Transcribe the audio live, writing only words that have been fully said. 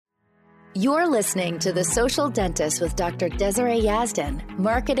You're listening to The Social Dentist with Dr. Desiree Yazdan,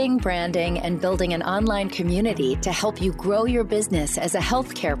 marketing, branding, and building an online community to help you grow your business as a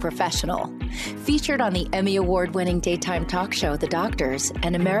healthcare professional. Featured on the Emmy Award-winning daytime talk show, The Doctors,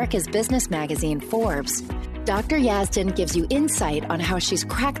 and America's business magazine, Forbes, Dr. Yazdan gives you insight on how she's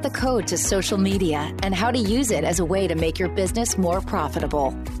cracked the code to social media and how to use it as a way to make your business more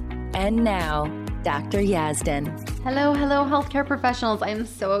profitable. And now, Dr. Yazdan. Hello, healthcare professionals. I'm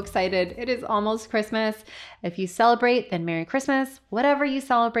so excited. It is almost Christmas. If you celebrate, then Merry Christmas. Whatever you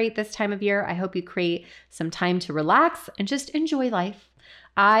celebrate this time of year, I hope you create some time to relax and just enjoy life.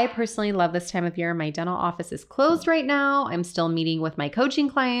 I personally love this time of year. My dental office is closed right now. I'm still meeting with my coaching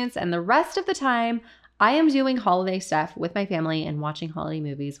clients, and the rest of the time, I am doing holiday stuff with my family and watching holiday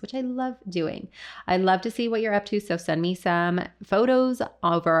movies, which I love doing. I love to see what you're up to, so send me some photos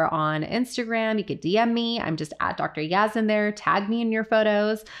over on Instagram. You could DM me. I'm just at Dr. Yazdan there. Tag me in your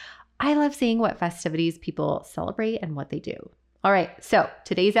photos. I love seeing what festivities people celebrate and what they do. All right, so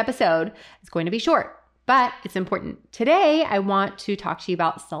today's episode is going to be short, but it's important. Today, I want to talk to you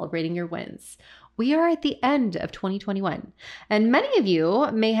about celebrating your wins. We are at the end of 2021, and many of you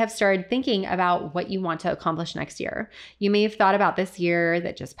may have started thinking about what you want to accomplish next year. You may have thought about this year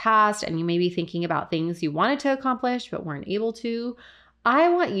that just passed, and you may be thinking about things you wanted to accomplish but weren't able to. I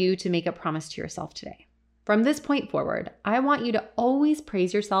want you to make a promise to yourself today. From this point forward, I want you to always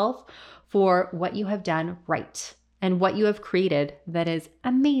praise yourself for what you have done right and what you have created that is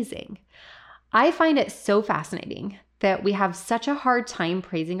amazing. I find it so fascinating that we have such a hard time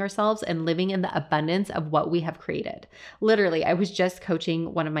praising ourselves and living in the abundance of what we have created. Literally, I was just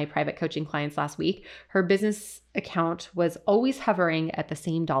coaching one of my private coaching clients last week. Her business account was always hovering at the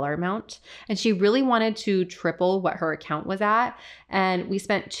same dollar amount, and she really wanted to triple what her account was at. And we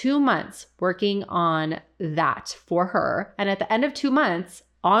spent 2 months working on that for her. And at the end of 2 months,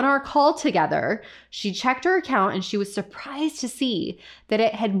 on our call together, she checked her account and she was surprised to see that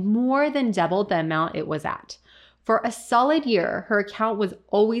it had more than doubled the amount it was at. For a solid year, her account was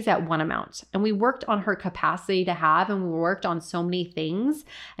always at one amount, and we worked on her capacity to have, and we worked on so many things,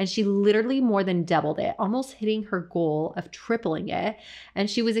 and she literally more than doubled it, almost hitting her goal of tripling it. And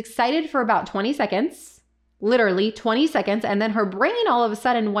she was excited for about 20 seconds, literally 20 seconds, and then her brain all of a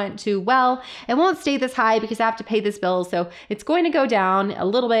sudden went to, well, it won't stay this high because I have to pay this bill, so it's going to go down a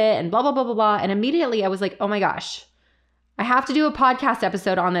little bit, and blah, blah, blah, blah, blah. And immediately I was like, oh my gosh, I have to do a podcast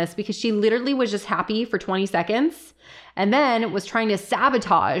episode on this, because she literally was just happy for 20 seconds and then was trying to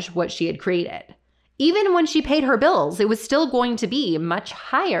sabotage what she had created. Even when she paid her bills, it was still going to be much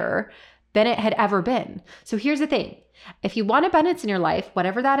higher than it had ever been. So here's the thing. If you want abundance in your life,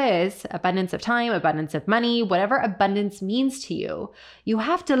 whatever that is, abundance of time, abundance of money, whatever abundance means to you, you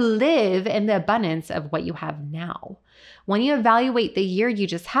have to live in the abundance of what you have now. When you evaluate the year you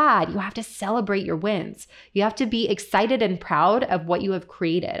just had, you have to celebrate your wins. You have to be excited and proud of what you have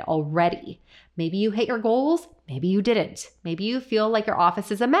created already. Maybe you hit your goals, maybe you didn't. Maybe you feel like your office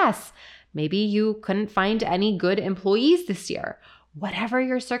is a mess. Maybe you couldn't find any good employees this year. Whatever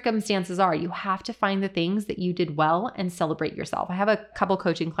your circumstances are, you have to find the things that you did well and celebrate yourself. I have a couple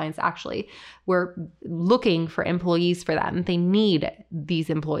coaching clients actually. We're looking for employees for them. They need these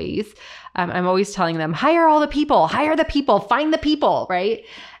employees. I'm always telling them, hire all the people, find the people, right?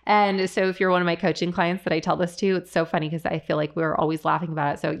 And so if you're one of my coaching clients that I tell this to, it's so funny because I feel like we're always laughing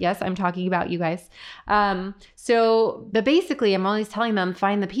about it. So yes, I'm talking about you guys. But basically I'm always telling them,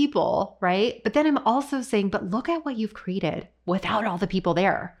 find the people, right? But then I'm also saying, but look at what you've created without all the people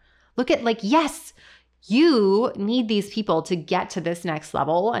there. Look at yes, you need these people to get to this next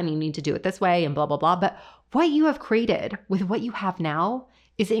level and you need to do it this way and blah, blah, blah. But what you have created with what you have now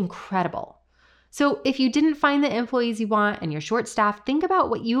is incredible. So if you didn't find the employees you want and you're short-staffed, think about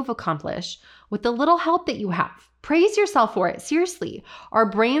what you've accomplished with the little help that you have. Praise yourself for it. Seriously, our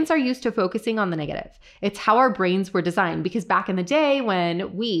brains are used to focusing on the negative. It's how our brains were designed, because back in the day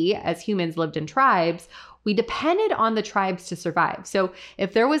when we as humans lived in tribes, we depended on the tribes to survive. So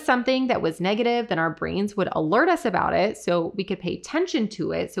if there was something that was negative, then our brains would alert us about it so we could pay attention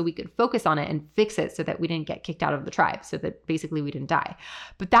to it, so we could focus on it and fix it so that we didn't get kicked out of the tribe, so that basically we didn't die.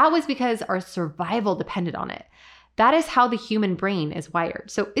 But that was because our survival depended on it. That is how the human brain is wired.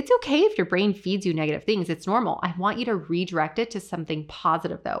 So it's okay if your brain feeds you negative things. It's normal. I want you to redirect it to something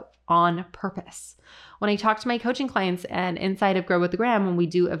positive though, on purpose. When I talk to my coaching clients and inside of Grow with the Gram, when we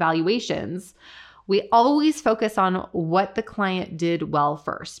do evaluations, we always focus on what the client did well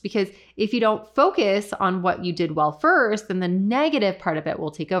first, because if you don't focus on what you did well first, then the negative part of it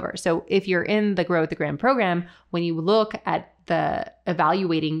will take over. So if you're in the Grow with the Gram program, when you look at the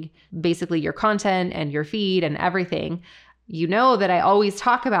evaluating basically your content and your feed and everything, you know that I always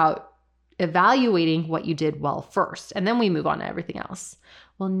talk about evaluating what you did well first, and then we move on to everything else.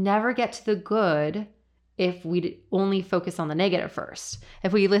 We'll never get to the good if we only focus on the negative first.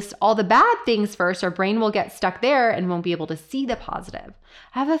 If we list all the bad things first, our brain will get stuck there and won't be able to see the positive.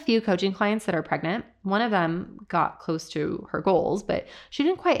 I have a few coaching clients that are pregnant. One of them got close to her goals, but she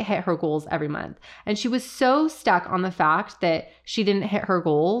didn't quite hit her goals every month. And she was so stuck on the fact that she didn't hit her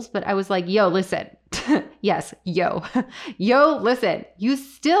goals. But I was like, yo, listen. Yes, yo, listen. You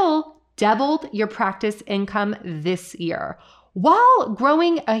still doubled your practice income this year while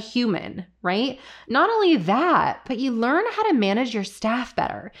growing a human, right? Not only that, but you learn how to manage your staff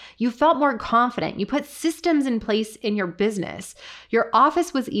better. You felt more confident. You put systems in place in your business. Your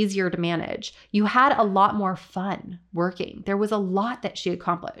office was easier to manage. You had a lot more fun working. There was a lot that she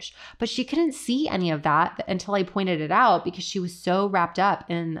accomplished, but she couldn't see any of that until I pointed it out because she was so wrapped up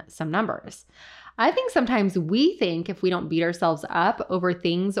in some numbers. I think sometimes we think if we don't beat ourselves up over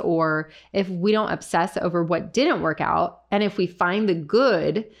things, or if we don't obsess over what didn't work out, and if we find the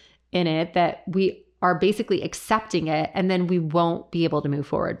good in it, that we are basically accepting it, and then we won't be able to move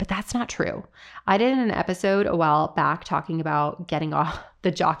forward. But that's not true. I did an episode a while back talking about getting off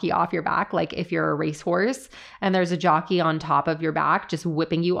the jockey off your back. Like if you're a racehorse and there's a jockey on top of your back just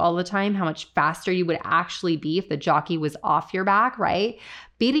whipping you all the time, how much faster you would actually be if the jockey was off your back, right?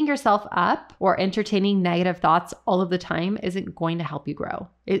 Beating yourself up or entertaining negative thoughts all of the time isn't going to help you grow.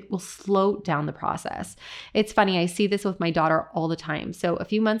 It will slow down the process. It's funny, I see this with my daughter all the time. So a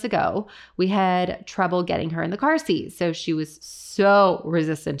few months ago, we had trouble getting her in the car seat. So she was so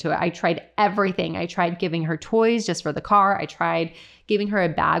resistant to it. I tried everything. I tried giving her toys just for the car. I tried giving her a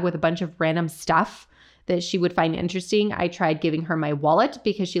bag with a bunch of random stuff that she would find interesting. I tried giving her my wallet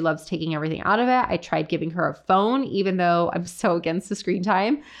because she loves taking everything out of it. I tried giving her a phone, even though I'm so against the screen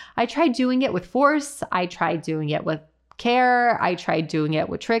time. I tried doing it with force. I tried doing it with care. I tried doing it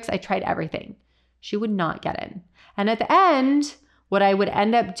with tricks. I tried everything. She would not get in. And at the end, what I would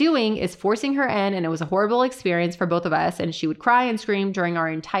end up doing is forcing her in, and it was a horrible experience for both of us. And she would cry and scream during our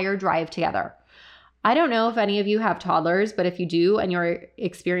entire drive together. I don't know if any of you have toddlers, but if you do and you're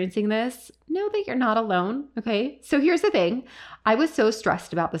experiencing this, know that you're not alone, okay? So here's the thing. I was so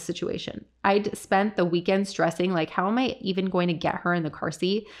stressed about the situation. I'd spent the weekend stressing, like, how am I even going to get her in the car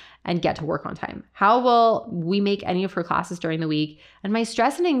seat and get to work on time? How will we make any of her classes during the week? And my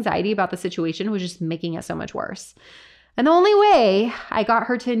stress and anxiety about the situation was just making it so much worse. And the only way I got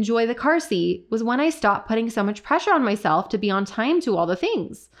her to enjoy the car seat was when I stopped putting so much pressure on myself to be on time to all the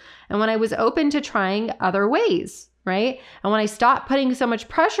things. And when I was open to trying other ways, right? And when I stopped putting so much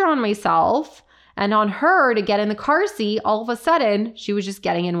pressure on myself and on her to get in the car seat, all of a sudden, she was just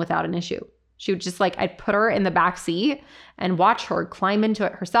getting in without an issue. She would just I'd put her in the back seat and watch her climb into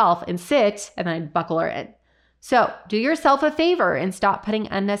it herself and sit, and then I'd buckle her in. So do yourself a favor and stop putting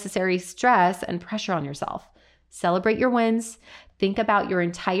unnecessary stress and pressure on yourself. Celebrate your wins. Think about your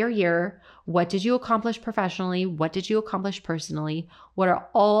entire year. What did you accomplish professionally? What did you accomplish personally? What are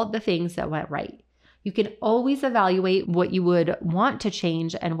all the things that went right? You can always evaluate what you would want to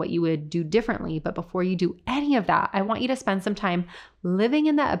change and what you would do differently. But before you do any of that, I want you to spend some time living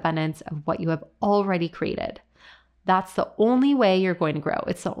in the abundance of what you have already created. That's the only way you're going to grow.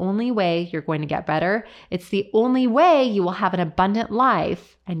 It's the only way you're going to get better. It's the only way you will have an abundant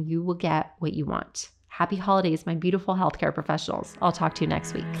life and you will get what you want. Happy holidays, my beautiful healthcare professionals. I'll talk to you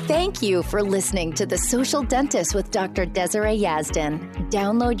next week. Thank you for listening to The Social Dentist with Dr. Desiree Yazdan.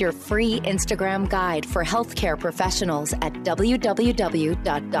 Download your free Instagram guide for healthcare professionals at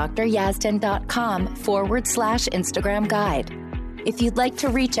www.dryazdan.com/Instagram guide. If you'd like to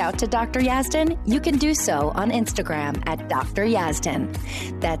reach out to Dr. Yazdan, you can do so on Instagram at Dr. Yazdan.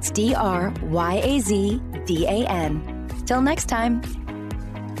 That's DrYazdan. Till next time.